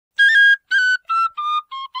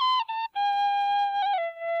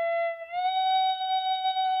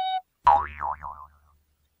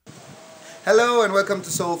Hello and welcome to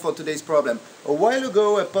Solve for today's problem. A while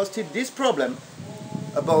ago I posted this problem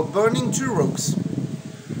about burning two ropes,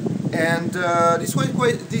 and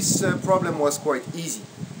this problem was quite easy.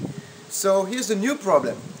 So here's a new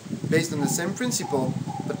problem based on the same principle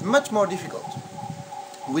but much more difficult.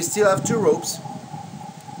 We still have two ropes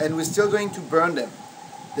and we're still going to burn them.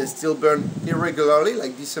 They still burn irregularly,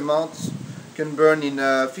 like this amount can burn in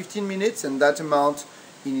 15 minutes and that amount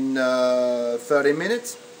in 30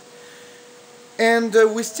 minutes. And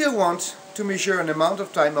we still want to measure an amount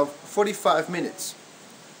of time of 45 minutes.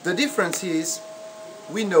 The difference is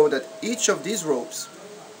we know that each of these ropes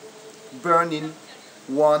burn in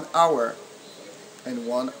 1 hour and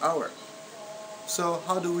 1 hour. So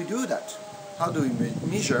how do we do that? How do we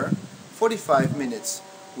measure 45 minutes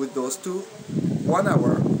with those two 1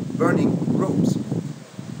 hour burning ropes?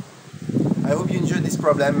 I hope you enjoyed this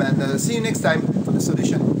problem and see you next time for the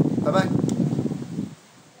solution. Bye bye.